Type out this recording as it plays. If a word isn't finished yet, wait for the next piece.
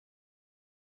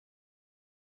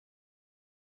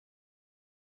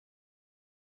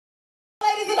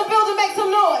the building, make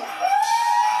some noise.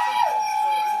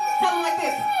 Tell them like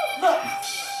this. Look,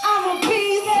 I'm a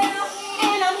beast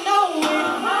and I know it,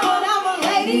 but I'm a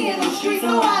lady in the street,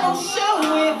 so I don't show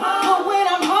it. But when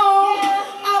I'm home,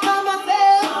 I'm by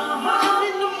myself. I'm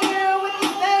in the mirror with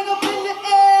this thing up in the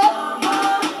air.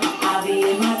 I'll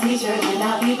be in my t-shirt and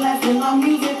I'll be blasting my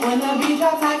music. When the beat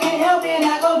drops, I can't help it.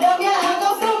 I go dumb, yeah, I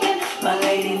go stupid. My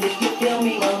ladies, if you feel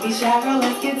me, don't be shy, girl,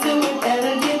 let's get to it.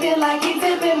 Better dip it like you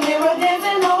tipping, mirror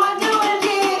dancing, know I do it,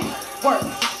 yeah. Work,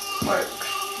 work,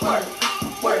 work,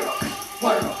 work,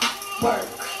 work, work,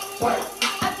 work.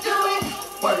 I do it.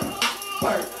 Work,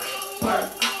 work, work,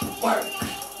 work,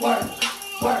 work,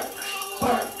 work,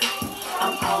 work.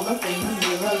 I'm all up in the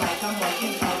mirror like I'm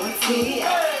working poetry.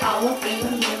 All up in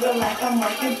the mirror like I'm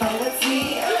working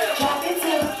poetry. Drop it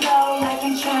to the floor like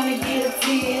I'm trying to get a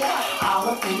tear. All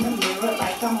up in the mirror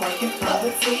like I'm working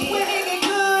poetry. We're hanging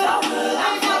good, so good,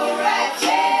 I'm talking ratchet.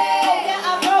 Yeah,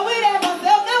 I throw it at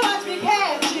myself, now watch me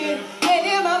catch it. And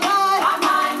in my mind,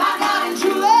 my God and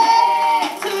truly.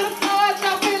 To the floor,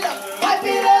 drop it up, wipe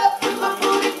it up, put my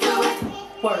booty to it.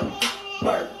 Work,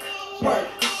 work, work,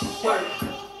 work,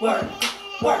 work,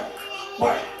 work,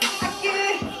 work. I get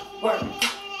it. Work,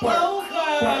 work,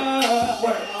 work,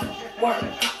 work, work,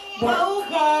 work,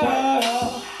 work.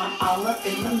 I'm all up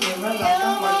in the mirror like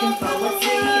I'm working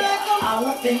poetry. All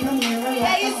up in the mirror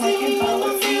like I'm working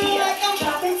poetry.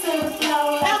 Drop it to the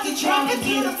floor like you're trying to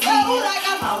get a feel.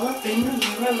 All up in the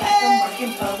mirror like I'm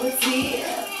working poetry.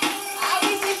 I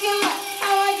be thinking like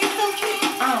how I get so cute.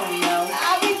 I don't know.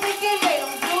 I be thinking they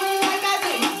don't do it like I do.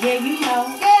 Yeah, you know.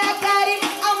 Yeah, I got it.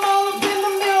 I'm all up in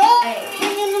the mirror.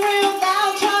 Singing the real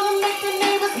loud, trying to make the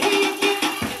neighbors hear you.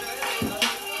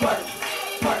 Work,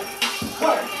 work,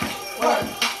 work, work,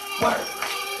 work,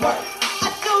 work. I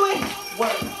do it.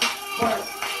 Work, work,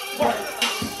 work,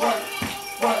 work,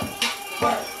 work,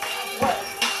 work, work.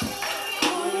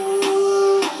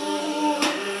 Ooh,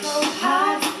 so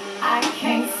hot, I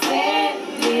can't stand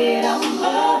it. I'm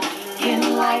looking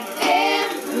like damn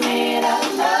man. I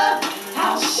love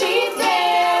how she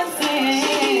dancing.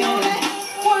 She on that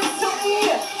twerk something,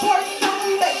 yeah, twerk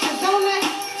something, bitches on that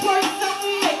twerk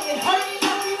something, make it hurt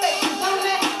something, bitches on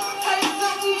that hurt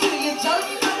something till you jerk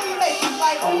something, bitches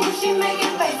like ooh, she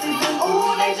making faces and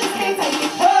ooh, they just can't take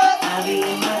it. I'll be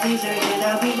in my t-shirt and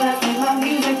I'll be blasting my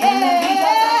music. And the beat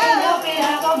drops, I can't help it.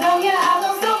 I go dumb, yeah, I go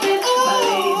stupid. My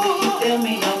ladies, if you feel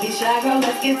me, don't be shy, girl,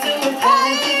 let's get to it.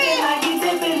 Better dip it like you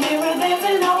tipping, mirror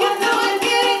dancing, know I do it,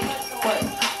 get it. Work,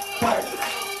 work,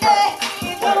 work,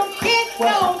 you don't get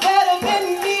no better than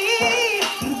me.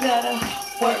 You gotta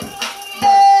work,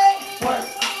 work, work,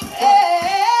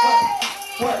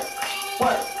 work,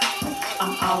 work.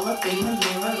 I'm all up in the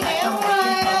mirror like I'm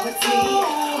working poetry.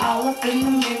 All up in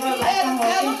the mirror like I'm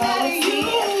working poetry.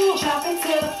 Drop it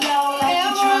to the floor like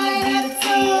you're trying to get a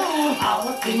tear. All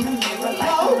up in the mirror like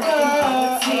I'm working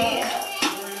poetry.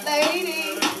 Lady,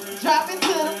 drop it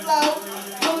to the floor.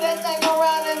 Move that thing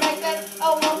around and make that,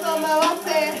 oh, want some more. I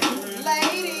said,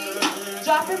 lady,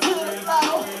 drop it to the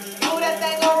floor.